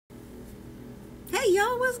Hey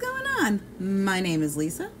y'all, what's going on? My name is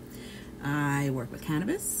Lisa. I work with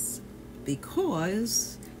cannabis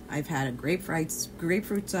because I've had a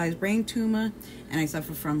grapefruit-sized brain tumor and I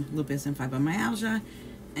suffer from lupus and fibromyalgia.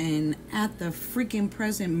 And at the freaking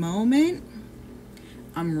present moment,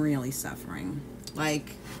 I'm really suffering.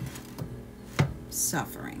 Like,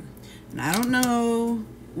 suffering. And I don't know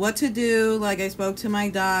what to do. Like, I spoke to my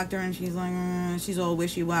doctor and she's like, she's all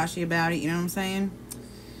wishy-washy about it. You know what I'm saying?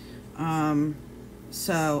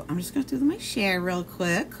 So I'm just going to do my share real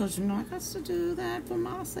quick because, you know, I got to do that for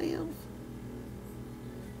myself.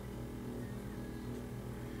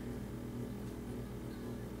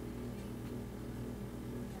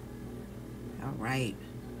 All right.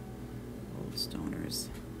 Old stoners.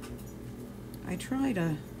 I try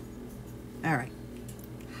to... All right.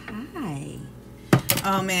 Hi.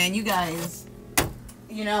 Oh, man, you guys.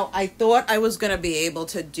 You know, I thought I was going to be able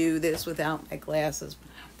to do this without my glasses, but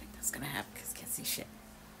I don't think that's going to happen because I can't see shit.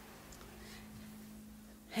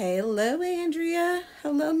 Hello, Andrea.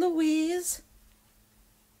 Hello, Louise.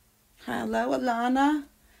 Hello, Alana. All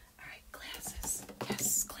right, glasses.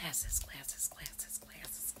 Yes, glasses.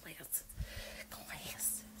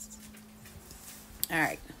 All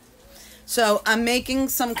right. So I'm making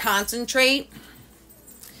some concentrate.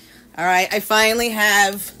 All right, I finally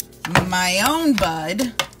have my own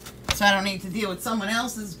bud, so I don't need to deal with someone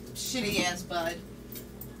else's shitty ass bud.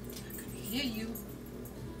 I can hear you.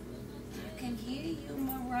 I can hear you,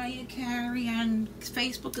 Mariah Carey, and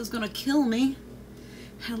Facebook is gonna kill me.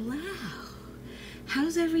 Hello.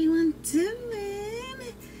 How's everyone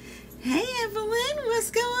doing? Hey, Evelyn,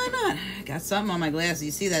 what's going on? I got something on my glasses.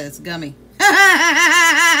 You see that? It's gummy.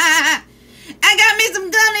 I got me some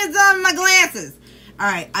gummies on my glasses. All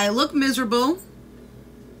right, I look miserable.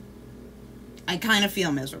 I kind of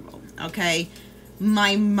feel miserable, okay?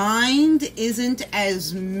 My mind isn't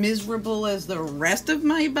as miserable as the rest of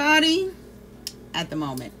my body at the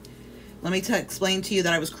moment. Let me explain to you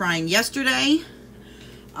that I was crying yesterday.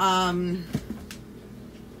 Oh,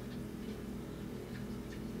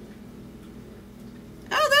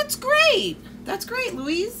 that's great. That's great,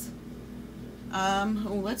 Louise.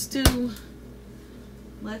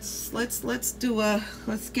 Let's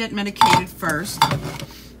get medicated first. Hey,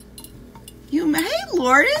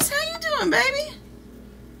 Lourdes, how you doing, baby?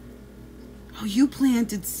 Oh, you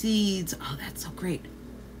planted seeds. Oh, that's so great.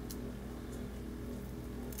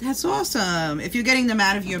 That's awesome. If you're getting them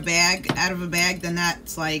out of a bag, then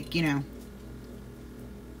that's like, you know.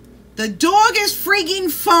 The dog is freaking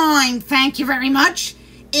fine. Thank you very much.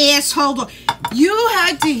 Asshole dog. You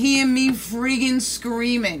had to hear me freaking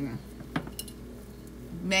screaming.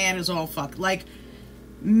 Mad as all fuck. Like,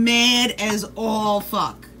 mad as all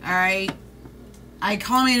fuck. Alright? I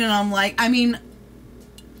come in and I'm like, I mean,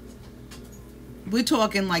 we're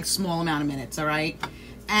talking like small amount of minutes, alright?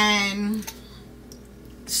 And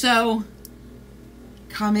so,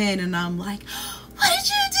 come in and I'm like, what did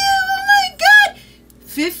you do? Oh my god!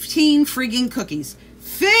 15 friggin' cookies.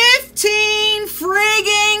 15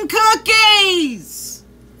 friggin' cookies!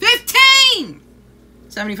 15!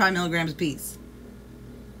 75 milligrams a piece.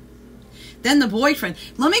 Then the boyfriend.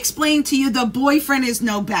 Let me explain to you, the boyfriend is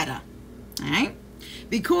no better. Alright?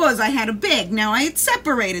 Because I had a big. Now, I had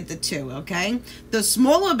separated the two, okay? The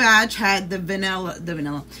smaller batch had the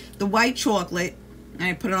white chocolate, and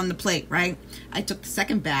I put it on the plate, right? I took the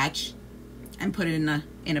second batch and put it in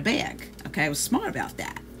a bag, okay? I was smart about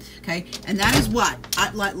that, okay? And that is what?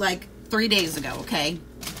 Like 3 days ago, okay?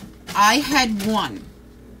 I had one.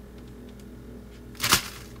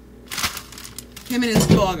 Him and his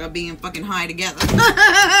dog are being fucking high together.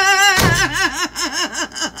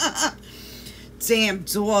 Damn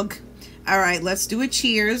dog. Alright, let's do a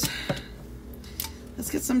cheers.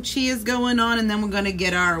 Let's get some cheers going on, and then we're gonna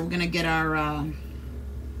get our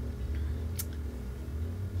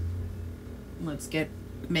let's get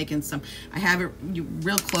making some. I have it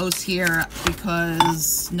real close here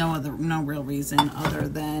because no real reason other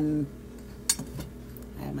than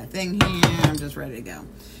I have my thing here. I'm just ready to go.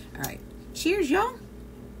 Alright. Cheers, y'all.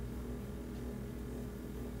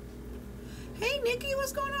 Hey, Nikki,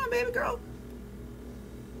 what's going on, baby girl?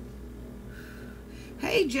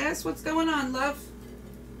 Hey, Jess, what's going on, love?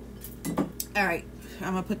 All right,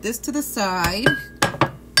 I'm going to put this to the side.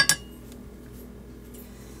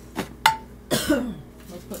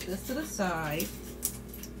 Let's put this to the side.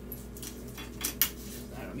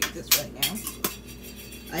 I don't need this right now.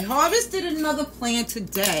 I harvested another plant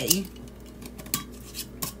today.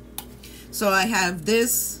 So I have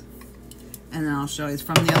this, and then I'll show you. It's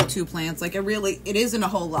from the other two plants. Like, it isn't a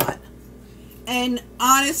whole lot. And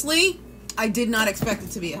honestly, I did not expect it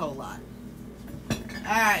to be a whole lot.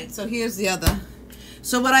 Alright, so here's the other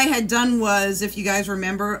So what I had done was, if you guys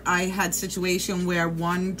remember, I had situation where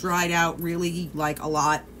one dried out really like a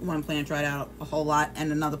lot. One plant dried out a whole lot,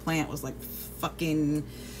 and another plant was like fucking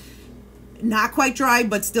not quite dry,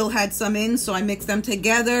 but still had some in. So I mixed them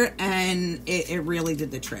together, and it really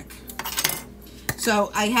did the trick.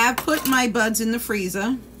 So I have put my buds in the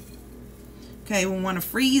freezer. Okay, we want to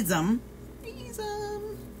freeze them. Freeze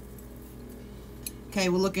them. Okay,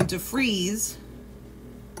 we're looking to freeze.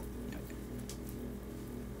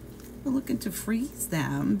 We're looking to freeze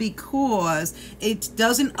them because it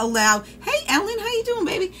doesn't allow. Hey, Ellen, how you doing,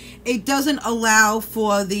 baby? It doesn't allow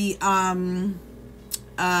for the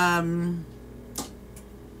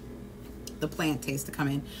plant taste to come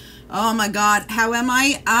in. Oh my God, how am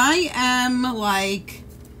I? I am like,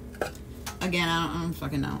 again, I don't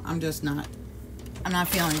fucking know. I'm just not. I'm not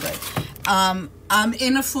feeling good. I'm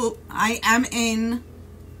in a full. I am in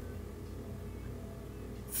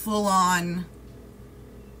full on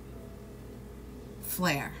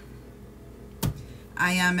flare.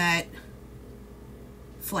 I am at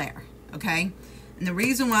flare, okay? And the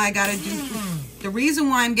reason why the reason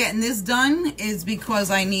why I'm getting this done is because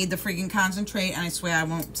I need the freaking concentrate, and I swear I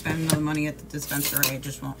won't spend another money at the dispensary. I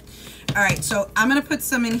just won't. All right, so I'm gonna put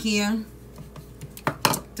some in here.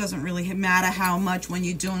 Doesn't really matter how much when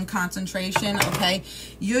you're doing concentration, okay?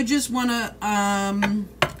 You just wanna,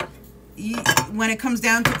 when it comes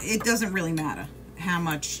down to, it doesn't really matter how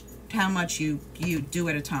much you do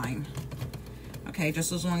at a time, okay?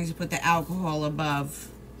 Just as long as you put the alcohol above,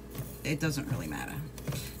 it doesn't really matter.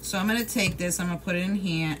 So I'm gonna take this, I'm gonna put it in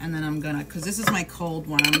here, and then I'm gonna, because this is my cold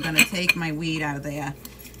one, I'm gonna take my weed out of there,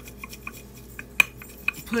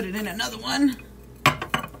 put it in another one.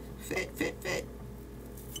 Fit.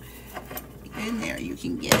 In there, you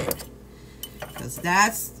can get it, because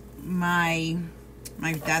that's my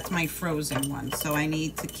frozen one. So I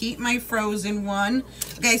need to keep my frozen one.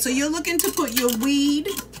 Okay, so you're looking to put your weed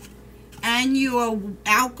and your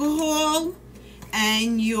alcohol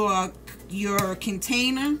and your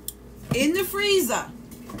container in the freezer.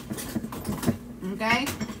 Okay,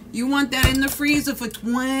 you want that in the freezer for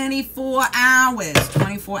 24 hours.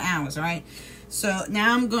 24 hours, all right? So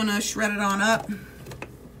now I'm gonna shred it on up.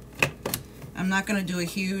 I'm not gonna do a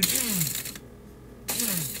huge,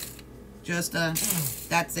 just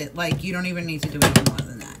that's it. Like, you don't even need to do any more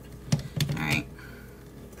than that. All right.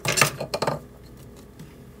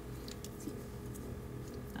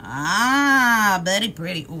 Ah, very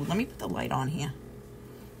pretty. Ooh, let me put the light on here.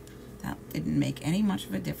 That didn't make any much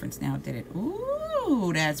of a difference now, did it?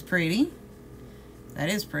 Ooh, that's pretty. That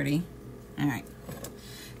is pretty. All right.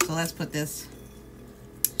 So let's put this.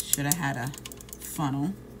 Should have had a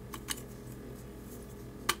funnel.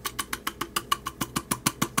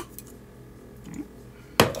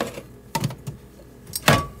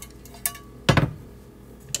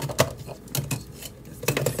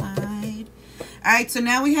 All right, so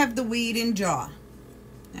now we have the weed in jar.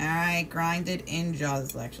 All right, grinded in jar.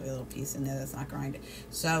 There's actually a little piece in there that's not grinded.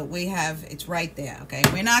 So we have, it's right there, okay?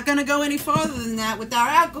 We're not going to go any further than that with our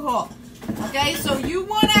alcohol. Okay, so you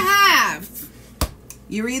want to have,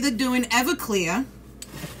 you're either doing Everclear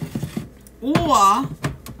or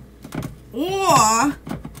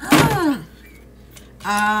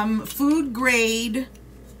food grade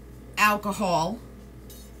alcohol.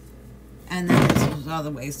 And then there's other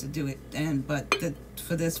ways to do it,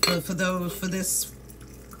 for this,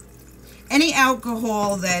 any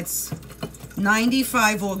alcohol that's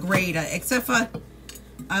 95 or greater, except for,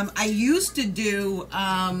 I used to do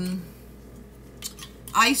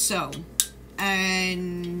ISO,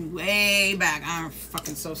 and way back, I'm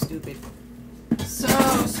fucking so stupid,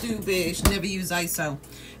 should never use ISO.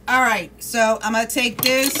 All right, so I'm gonna take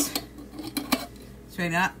this.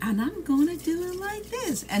 Straight up, and I'm gonna do it like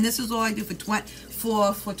this. And this is all I do for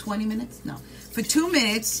 20 minutes. No, for 2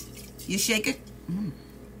 minutes. You shake it.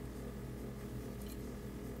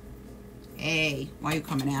 Hey, why are you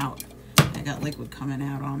coming out? I got liquid coming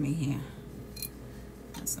out on me here.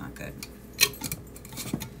 That's not good.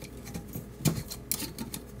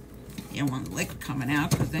 You don't want the liquid coming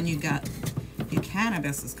out, because then you got your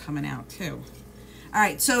cannabis is coming out too. All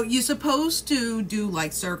right, so you're supposed to do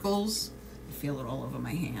like circles. Feel it all over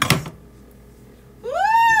my hands.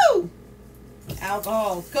 Woo!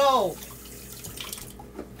 Alcohol, go. All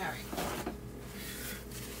right.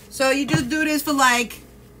 So you just do this for like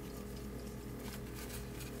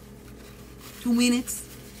 2 minutes.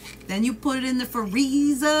 Then you put it in the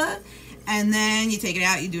freezer, and then you take it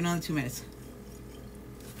out. You do another 2 minutes.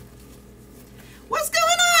 What's going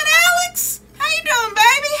on, Alex? How you doing,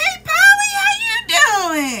 baby? Hey, Polly, how you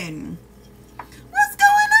doing? What's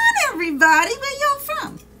going on, everybody? Where y'all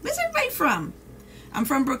from? Where's everybody from? I'm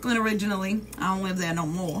from Brooklyn originally. I don't live there no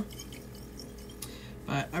more.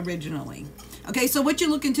 But originally. Okay, so what you're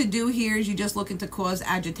looking to do here is you're just looking to cause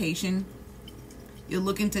agitation. You're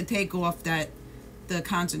looking to take off the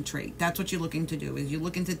concentrate. That's what you're looking to do. Is you're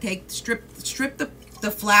looking to strip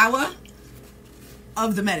the flower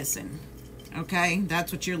of the medicine. Okay,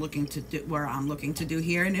 that's what you're looking to do, where I'm looking to do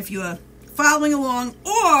here. And if you are following along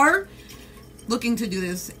or looking to do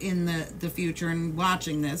this in the future and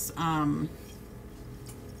watching this,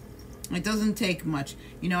 it doesn't take much.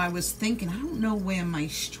 You know, I was thinking, I don't know where my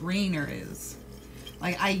strainer is.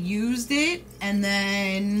 Like, I used it, and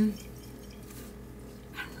then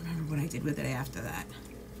I don't remember what I did with it after that.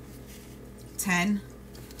 10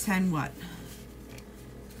 what?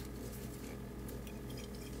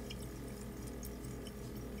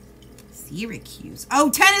 Syracuse. Oh,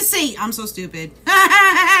 Tennessee. I'm so stupid.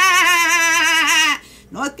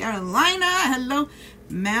 North Carolina. Hello.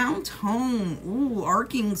 Mount Home. Ooh,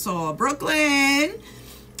 Arkansas. Brooklyn.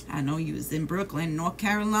 I know you was in Brooklyn. North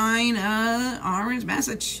Carolina. Orange,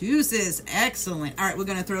 Massachusetts. Excellent. All right, we're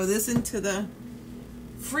going to throw this into the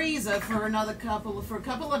freezer for a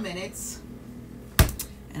couple of minutes.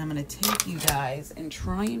 And I'm going to take you guys and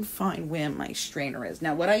try and find where my strainer is.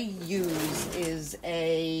 Now, what I use is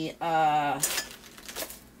it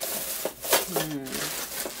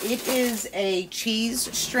is a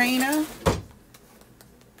cheese strainer.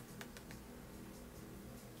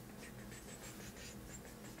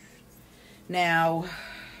 Now,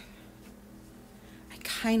 I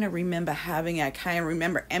kind of remember having it. I kind of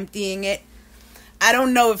remember emptying it. I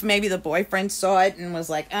don't know if maybe the boyfriend saw it and was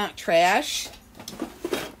like, trash.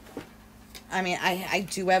 I mean, I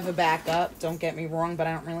do have a backup. Don't get me wrong, but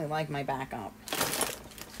I don't really like my backup.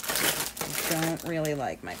 I don't really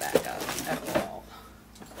like my backup at all.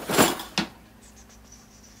 All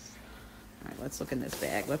right, let's look in this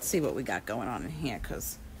bag. Let's see what we got going on in here,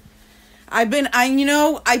 because I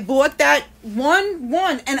bought that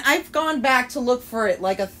one, and I've gone back to look for it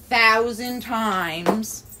like 1,000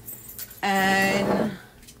 times, and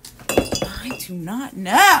I do not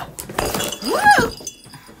know. Woo!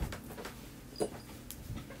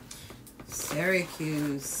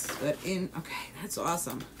 Syracuse, but okay, that's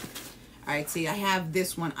awesome. All right, see, I have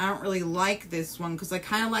this one. I don't really like this one because I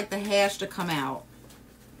kind of like the hash to come out.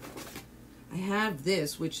 I have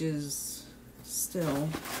this, which is still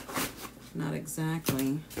not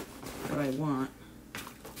exactly what I want.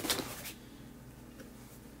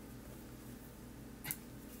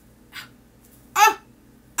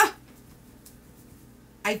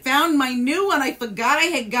 I found my new one. I forgot I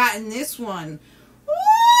had gotten this one.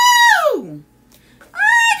 Woo!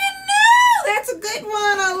 I didn't know. That's a good one.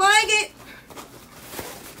 I like it.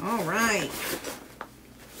 All right.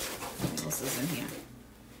 What else is in here?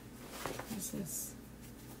 What's this?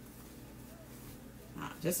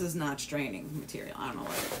 This is not straining material. I don't know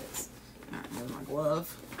what it is. All right, here's my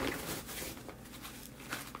glove.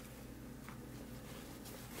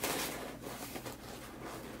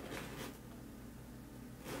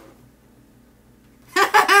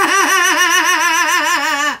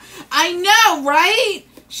 I know, right?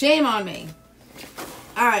 Shame on me.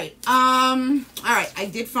 All right. I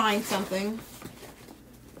did find something.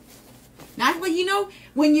 Not, well, you know,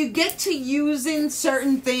 when you get to using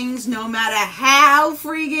certain things, no matter how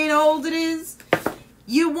freaking old it is,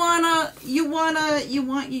 you want it. You want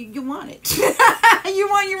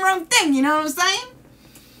your own thing, you know what I'm saying?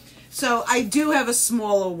 So I do have a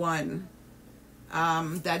smaller one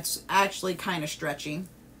that's actually kind of stretchy.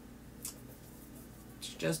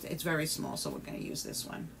 It's very small, so we're going to use this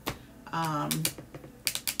one.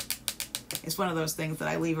 It's one of those things that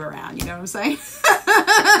I leave around, you know what I'm saying?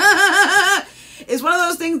 It's one of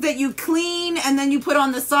those things that you clean and then you put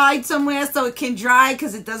on the side somewhere so it can dry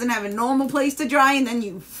because it doesn't have a normal place to dry, and then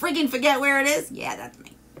you friggin' forget where it is. Yeah, that's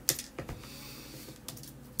me.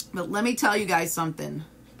 But let me tell you guys something.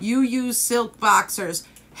 You use silk boxers.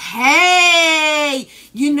 Hey!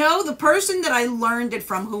 You know, the person that I learned it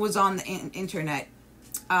from, who was on the internet,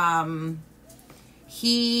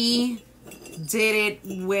 he did it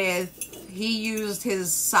with, he used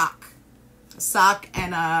his sock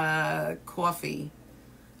and a coffee.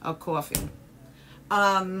 What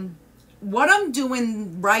I'm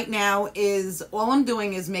doing right now is, all I'm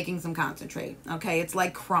doing is making some concentrate. Okay, it's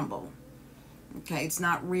like crumble. Okay, it's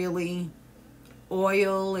not really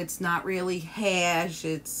oil, it's not really hash,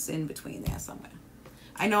 it's in between there somewhere.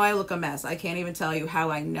 I know I look a mess. I can't even tell you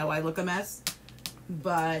how I know I look a mess,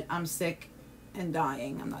 but I'm sick and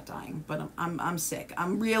dying. I'm not dying, but I'm sick.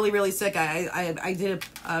 I'm really, really sick. I did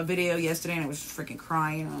a video yesterday and I was freaking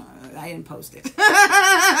crying. I didn't post it.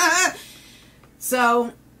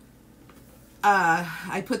 So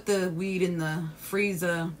I put the weed in the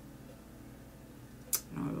freezer.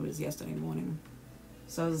 I don't know, it was yesterday morning.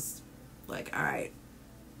 So I was like, all right,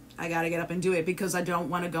 I got to get up and do it because I don't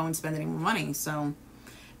want to go and spend any more money. So,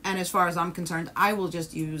 and as far as I'm concerned, I will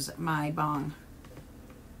just use my bong.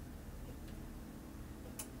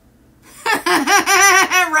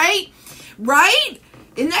 Right? Right?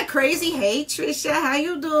 Isn't that crazy? Hey, Trisha, how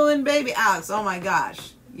you doing, baby? Alex, oh my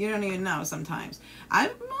gosh. You don't even know sometimes. I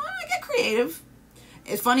get creative.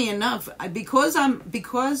 It's funny enough, because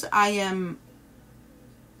I am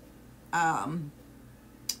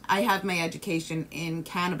I have my education in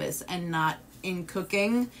cannabis and not in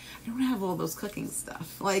cooking. I don't have all those cooking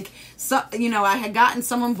stuff. Like, so, you know, I had gotten,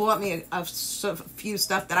 someone bought me a few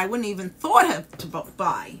stuff that I wouldn't even thought of to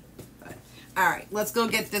buy. But, all right, let's go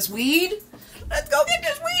get this weed. Let's go get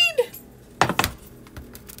this weed.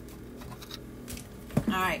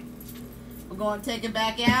 All right, we're going to take it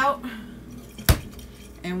back out.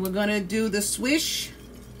 And we're going to do the swish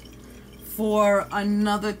for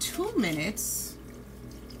another 2 minutes.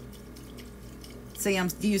 See,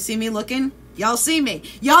 do you see me looking? Y'all see me.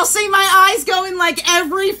 Y'all see my eyes going like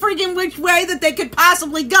every freaking which way that they could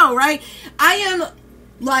possibly go, right? I am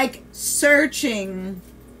like searching.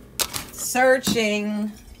 No,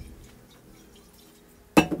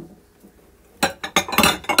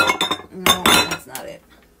 that's not it.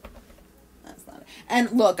 That's not it.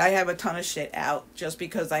 And look, I have a ton of shit out just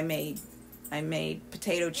because I made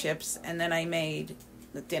potato chips and then I made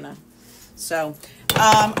the dinner. So,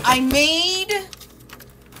 I made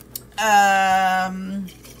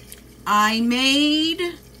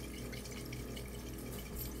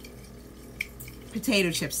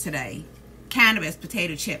potato chips today. Cannabis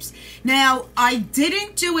potato chips. Now, I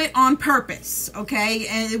didn't do it on purpose, okay?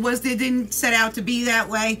 And they didn't set out to be that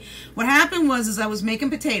way. What happened was I was making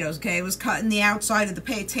potatoes, okay? I was cutting the outside of the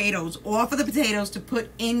potatoes off of the potatoes to put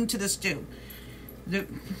into the stew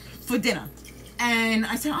for dinner. And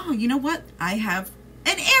I said, oh, you know what? I have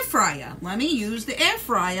an air fryer. Let me use the air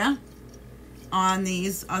fryer on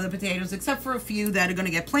these other potatoes, except for a few that are going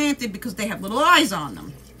to get planted because they have little eyes on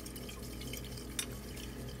them.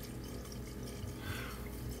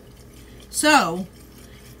 So,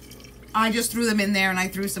 I just threw them in there and I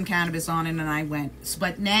threw some cannabis on it and I went.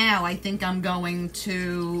 But now I think I'm going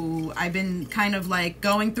to, I've been kind of like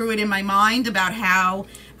going through it in my mind about how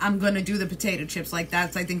I'm going to do the potato chips. Like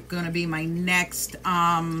that's, I think, going to be my next,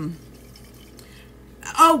 oh,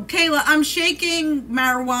 Kayla, I'm shaking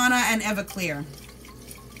marijuana and Everclear.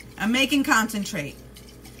 I'm making concentrate.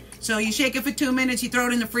 So you shake it for 2 minutes, you throw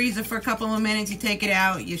it in the freezer for a couple of minutes, you take it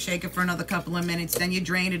out, you shake it for another couple of minutes, then you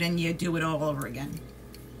drain it and you do it all over again.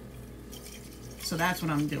 So that's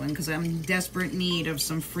what I'm doing because I'm in desperate need of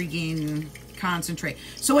some freaking concentrate.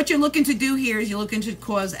 So what you're looking to do here is you're looking to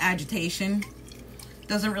cause agitation.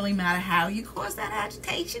 Doesn't really matter how you cause that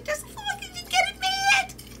agitation, just as long as you get it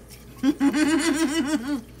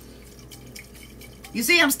mad. You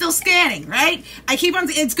see, I'm still scanning, right? I keep on,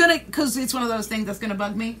 it's gonna, because it's one of those things that's gonna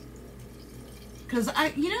bug me. Because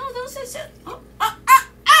you know, those are, oh,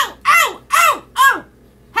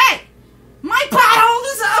 hey, my pothole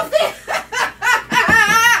is up there.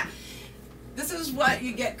 This is what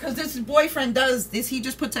you get, because this boyfriend does this, he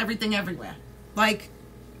just puts everything everywhere. Like,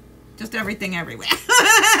 just everything everywhere.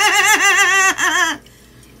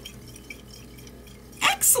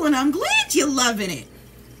 Excellent, I'm glad you're loving it.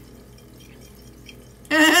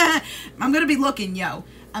 I'm gonna be looking, yo.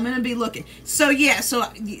 I'm gonna be looking. So yeah, so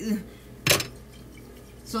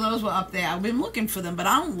those were up there. I've been looking for them, but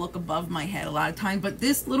I don't look above my head a lot of time. But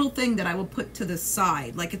this little thing that I will put to the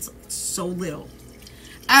side, like it's so little.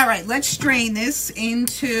 All right, let's strain this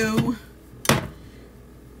into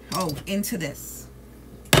this.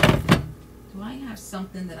 Do I have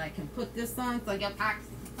something that I can put this on? So I get back.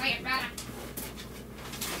 Say it better.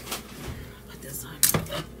 Put this on.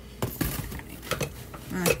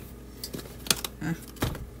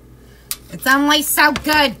 It's only so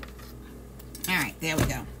good. Alright, there we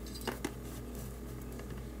go.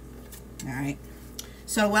 Alright.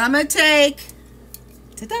 So what I'm going to take.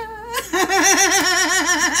 Ta-da!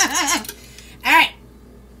 Alright.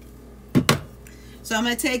 So I'm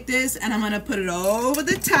going to take this and I'm going to put it over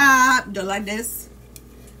the top. Just like this.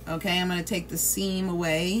 Okay, I'm going to take the seam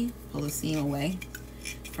away. Pull the seam away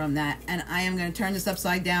from that. And I am going to turn this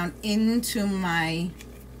upside down into my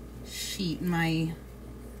sheet, my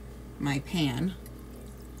pan.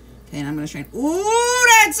 Okay, and I'm going to strain. Ooh,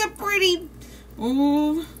 that's a pretty,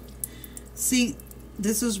 ooh. See,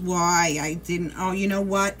 this is why I didn't, oh, you know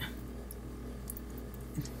what?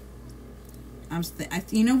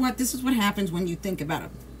 You know what? This is what happens when you think about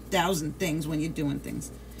 1,000 things when you're doing things.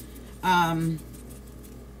 All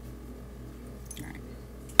right.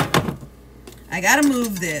 I gotta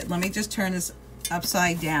move this. Let me just turn this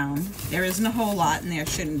upside down. There isn't a whole lot in there,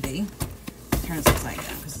 shouldn't be. Turn this upside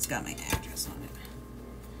down because it's got my address on it.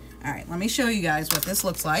 All right, let me show you guys what this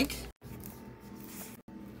looks like.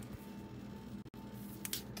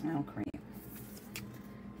 Oh, cream. All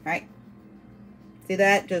right. See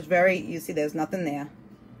that? Just you see there's nothing there.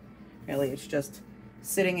 Really, it's just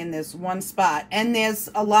sitting in this one spot. And there's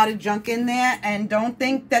a lot of junk in there. And don't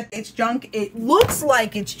think that it's junk. It looks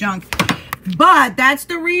like it's junk. But that's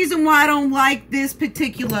the reason why I don't like this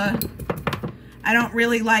particular. I don't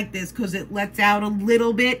really like this because it lets out a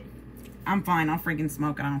little bit. I'm fine. I'll freaking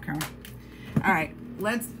smoke it. I don't care. All right.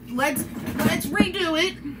 Let's redo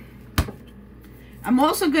it. I'm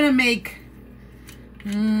also going to make...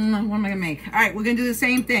 what am I going to make? All right. We're going to do the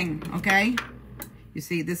same thing. Okay. You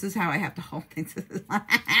see, this is how I have to hold things. All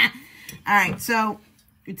right. So,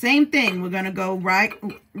 same thing. We're going to go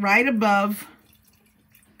right above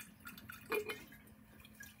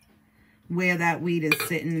where that weed is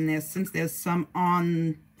sitting in there. Since there's some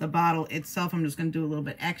on the bottle itself, I'm just going to do a little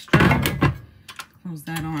bit extra. Close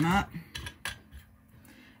that on up.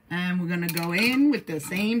 And we're going to go in with the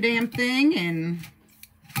same damn thing and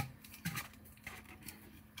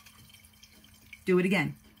do it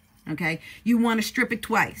again. Okay, you want to strip it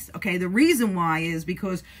twice. Okay, the reason why is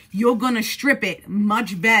because you're going to strip it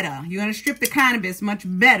much better. You're going to strip the cannabis much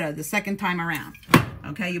better the second time around.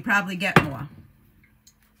 Okay, you probably get more.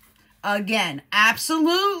 Again,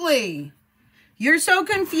 absolutely. You're so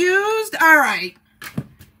confused? All right.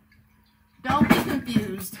 Don't be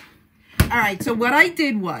confused. All right, so what I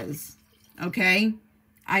did was, okay,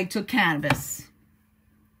 I took cannabis.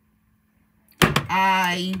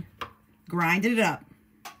 I grinded it up.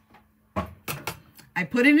 I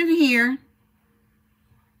put it in here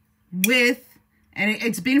with, and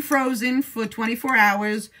it's been frozen for 24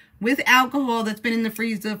 hours with alcohol that's been in the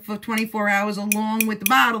freezer for 24 hours along with the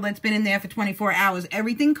bottle that's been in there for 24 hours.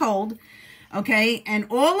 Everything cold, okay? And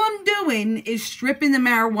all I'm doing is stripping the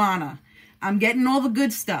marijuana. I'm getting all the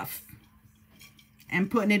good stuff and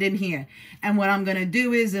putting it in here. And what I'm going to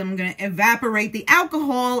do is I'm going to evaporate the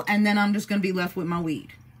alcohol, and then I'm just going to be left with my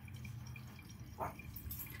weed.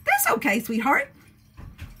 That's okay, sweetheart.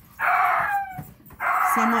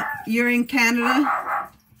 You're in Canada.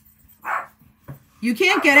 You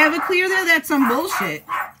can't get Everclear there? That's some bullshit.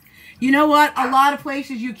 You know what? A lot of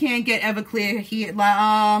places you can't get Everclear here.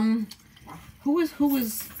 Who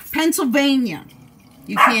was Pennsylvania?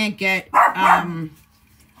 You can't get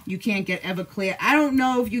Everclear. I don't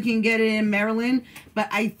know if you can get it in Maryland, but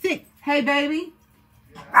I think, hey baby,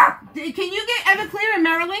 can you get Everclear in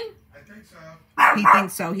Maryland? I think so. He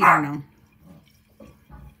thinks so. He don't know.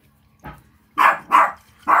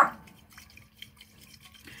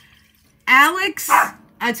 Alex,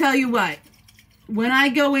 I tell you what, when I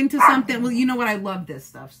go into something, well, you know what? I love this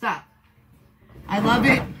stuff. Stop. I love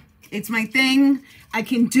it. It's my thing. I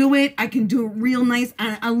can do it. I can do it real nice.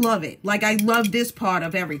 I love it. Like, I love this part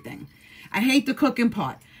of everything. I hate the cooking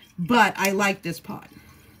part, but I like this part.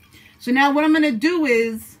 So now what I'm going to do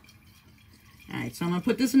is, all right, so I'm going to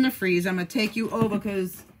put this in the freezer. I'm going to take you over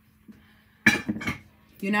because I'm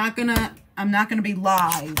not going to be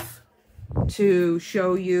live to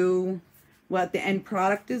show you what the end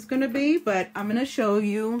product is going to be, but I'm going to show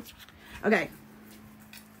you. Okay.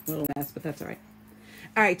 A little mess, but that's all right.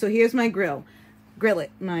 All right, so here's my grill.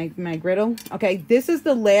 My griddle. Okay, this is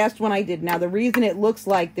the last one I did. Now, the reason it looks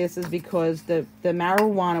like this is because the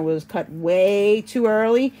marijuana was cut way too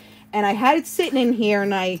early, and I had it sitting in here,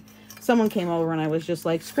 and someone came over, and I was just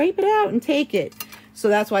like, scrape it out and take it. So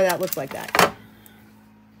that's why that looks like that.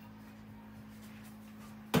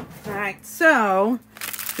 All right, so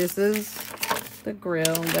this is the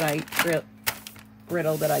griddle that I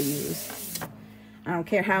use. I don't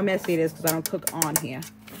care how messy it is because I don't cook on here.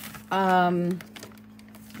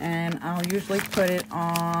 And I'll usually put it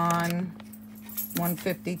on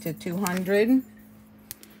 150 to 200.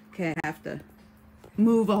 Okay, I have to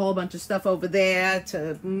move a whole bunch of stuff over there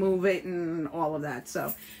to move it and all of that.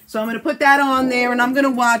 So I'm going to put that on there, and I'm going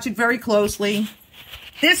to watch it very closely.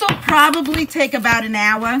 This will probably take about an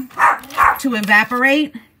hour to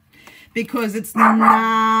evaporate because it's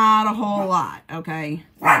not a whole lot, okay?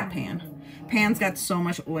 Pan's got so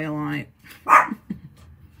much oil on it.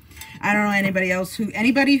 I don't know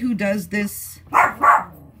anybody who does this.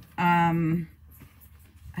 I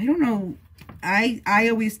don't know. I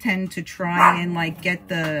always tend to try and like get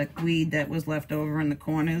the weed that was left over in the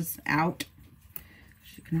corners out.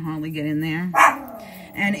 You can hardly get in there.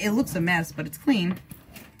 And it looks a mess, but it's clean.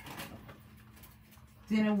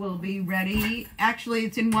 dinner will be ready. Actually,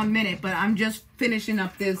 it's in 1 minute, but I'm just finishing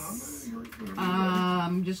up this.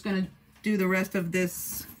 I'm just going to do the rest of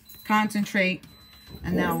this concentrate,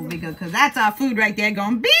 and that will be good, because that's our food right there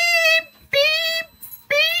going beep, beep,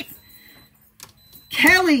 beep.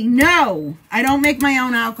 Kelly, no, I don't make my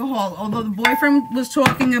own alcohol, although the boyfriend was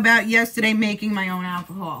talking about yesterday making my own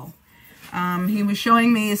alcohol. He was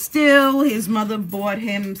showing me a still. His mother bought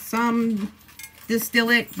him some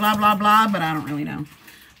distillate, blah, blah, blah, but I don't really know.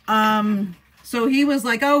 So he was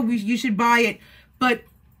like, oh, you should buy it. But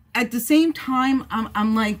at the same time,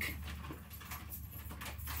 I'm like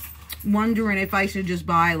wondering if I should just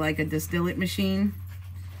buy like a distillate machine,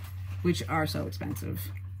 which are so expensive.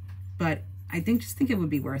 But I just think it would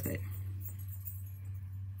be worth it.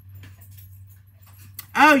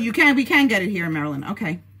 Oh, we can get it here in Maryland.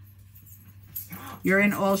 Okay. You're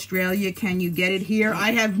in Australia. Can you get it here?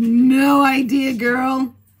 I have no idea,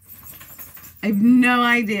 girl. I have no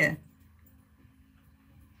idea.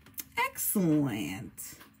 Excellent.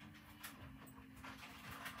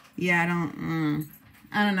 Yeah, I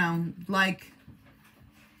don't know. Like,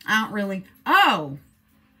 I don't really. Oh.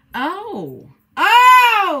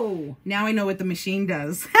 Now I know what the machine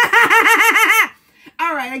does.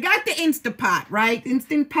 All right, I got the Instapot, right?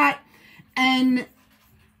 Instant Pot. And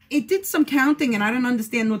it did some counting, and I don't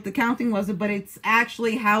understand what the counting was, but it's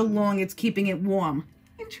actually how long it's keeping it warm.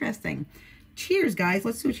 Interesting. Cheers, guys.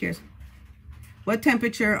 Let's do a cheers. What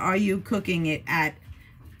temperature are you cooking it at?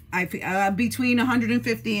 Between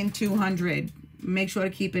 150 and 200. Make sure to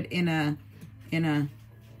keep it in a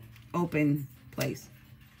open place.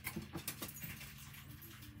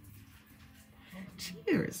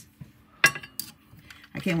 Cheers.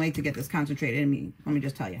 I can't wait to get this concentrated in me. Let me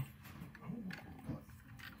just tell you.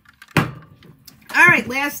 All right,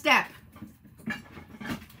 last step.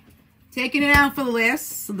 Taking it out for the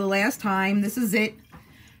last time. This is it.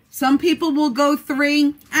 Some people will go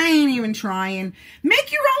 3. I ain't even trying.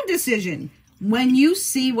 Make your own decision. When you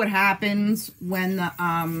see what happens when the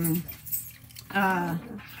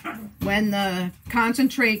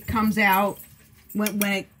concentrate comes out, when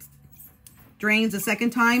it drains the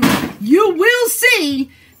second time, you will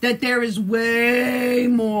see that there is way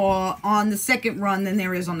more on the second run than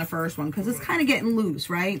there is on the first one, because it's kind of getting loose,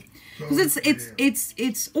 right? Because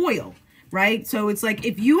it's oil, right? So it's like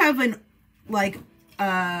if you have an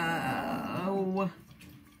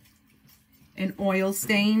oil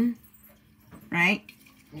stain, right?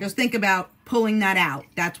 Just think about pulling that out.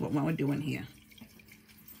 That's what we're doing here.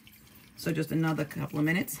 So just another couple of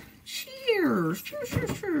minutes. Cheers, cheers,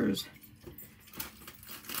 cheers, cheers.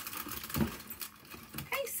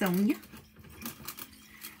 Hey, Sonia.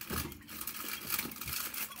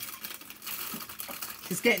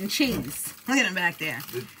 Just getting cheese. Look at him back there.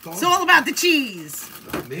 It's all about the cheese.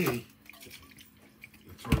 Not me.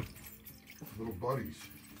 It's our little buddies.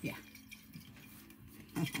 Yeah.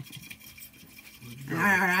 All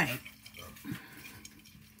right.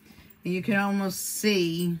 You can almost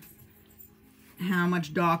see how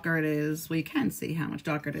much darker it is. Well, you can see how much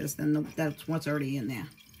darker it is than that's what's already in there.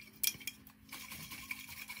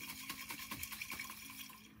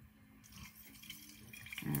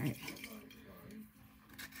 All right.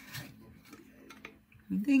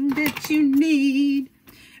 Anything that you need.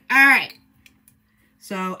 All right.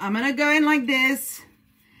 So I'm going to go in like this.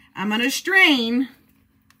 I'm going to strain.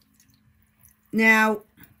 Now,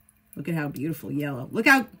 look at how beautiful yellow. Look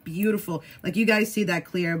how beautiful. Like you guys see that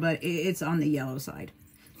clear, but it's on the yellow side.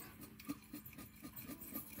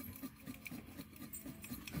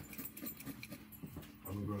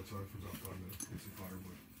 I'm going to go outside for about 5 minutes. Get some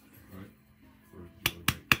firewood.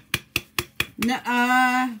 Right?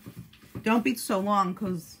 No, don't be so long,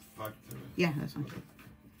 because... 5 to 10 minutes. Yeah, that's fine.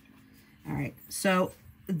 All right. So,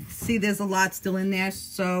 see, there's a lot still in there.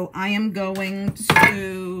 So, I am going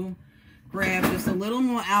to grab just a little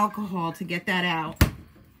more alcohol to get that out.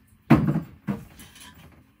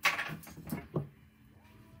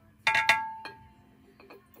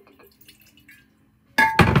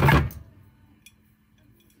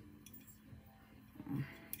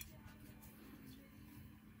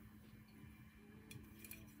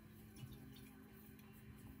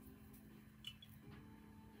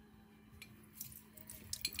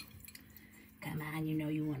 Come on, you know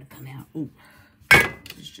you want to come out. Ooh.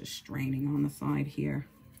 It's just straining on the side here.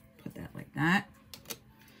 Put that like that.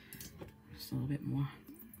 Just a little bit more.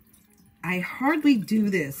 I hardly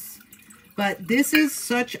do this, but this is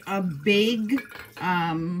such a big,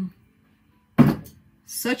 holy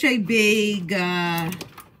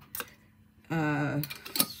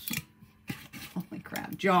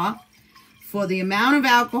crap, jar for the amount of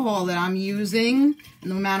alcohol that I'm using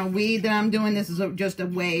and the amount of weed that I'm doing, this is just a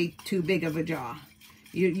way too big of a jar.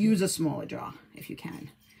 You use a smaller jar if you can,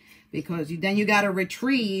 because then you got to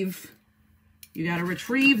retrieve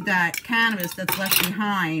that cannabis that's left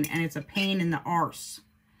behind, and it's a pain in the arse.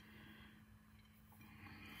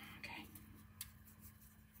 Okay.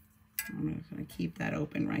 I'm just going to keep that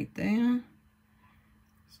open right there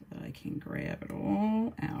so that I can grab it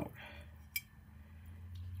all out.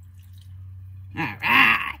 All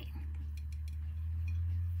right.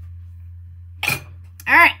 All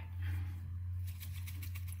right.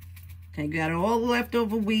 Okay, got all the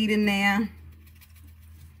leftover weed in there.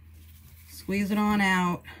 Squeeze it on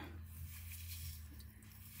out.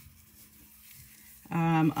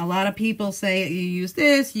 A lot of people say you use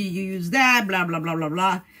this, you use that, blah, blah, blah, blah,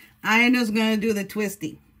 blah. I am just going to do the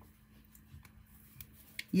twisty.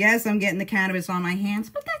 Yes, I'm getting the cannabis on my hands,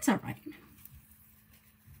 but that's all right.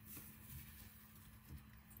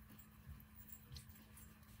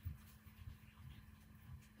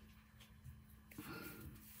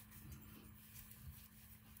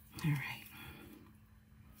 All right.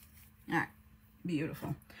 All right.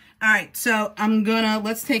 Beautiful. All right. So I'm gonna,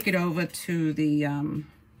 let's take it over to the,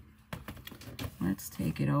 let's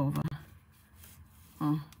take it over.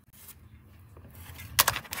 Oh.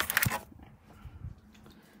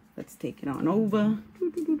 Let's take it on over.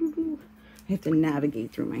 I have to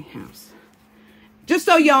navigate through my house. Just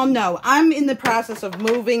so y'all know, I'm in the process of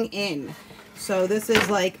moving in. So this is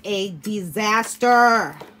like a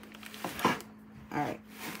disaster. All right.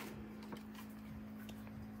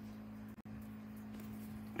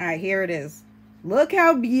 All right, here it is. Look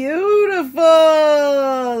how beautiful.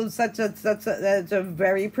 That's a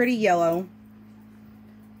very pretty yellow.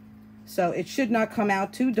 So it should not come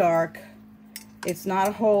out too dark. It's not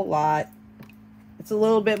a whole lot. It's a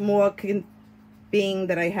little bit more being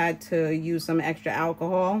that I had to use some extra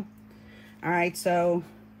alcohol. All right, so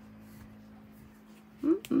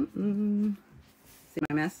see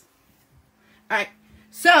my mess? All right,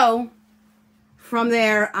 so from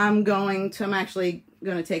there, I'm actually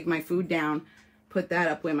going to take my food down, put that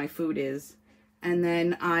up where my food is, and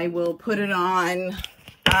then I will put it on,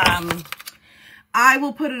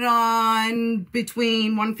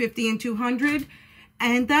 between 150 and 200,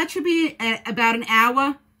 and that should be about an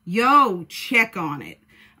hour. Yo, check on it,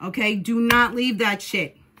 okay? Do not leave that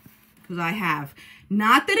shit, because I have.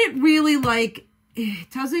 Not that it really, like, it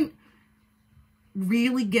doesn't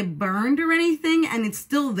really get burned or anything, and it's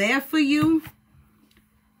still there for you,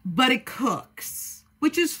 but it cooks,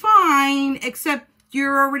 which is fine, except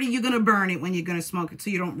you're going to burn it when you're going to smoke it, so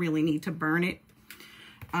you don't really need to burn it.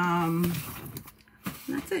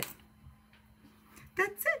 That's it.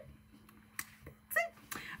 That's it. That's it.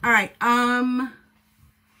 All right.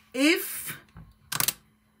 If,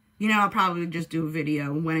 you know, I'll probably just do a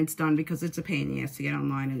video when it's done, because it's a pain in the ass to get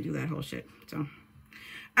online and do that whole shit. So, all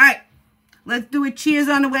right. Let's do a cheers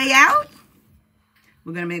on the way out.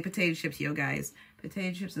 We're going to make potato chips, yo, guys.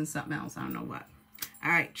 Potato chips and something else. I don't know what. All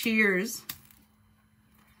right. Cheers.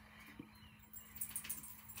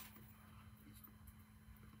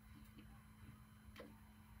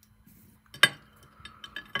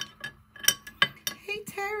 Hey,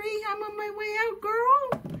 Terry. I'm on my way out,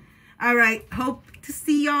 girl. All right. Hope to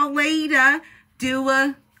see y'all later. Do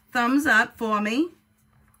a thumbs up for me.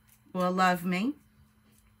 Or love me.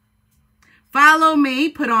 Follow me.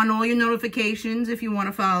 Put on all your notifications if you want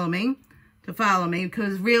to follow me.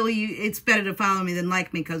 Because really, it's better to follow me than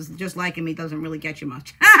like me, because just liking me doesn't really get you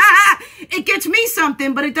much. It gets me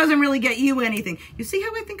something, but it doesn't really get you anything. You see how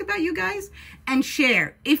I think about you guys? And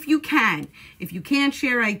share, if you can. If you can't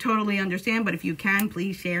share, I totally understand, but if you can,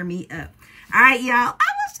 please share me up. All right, y'all. I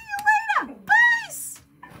will see you later.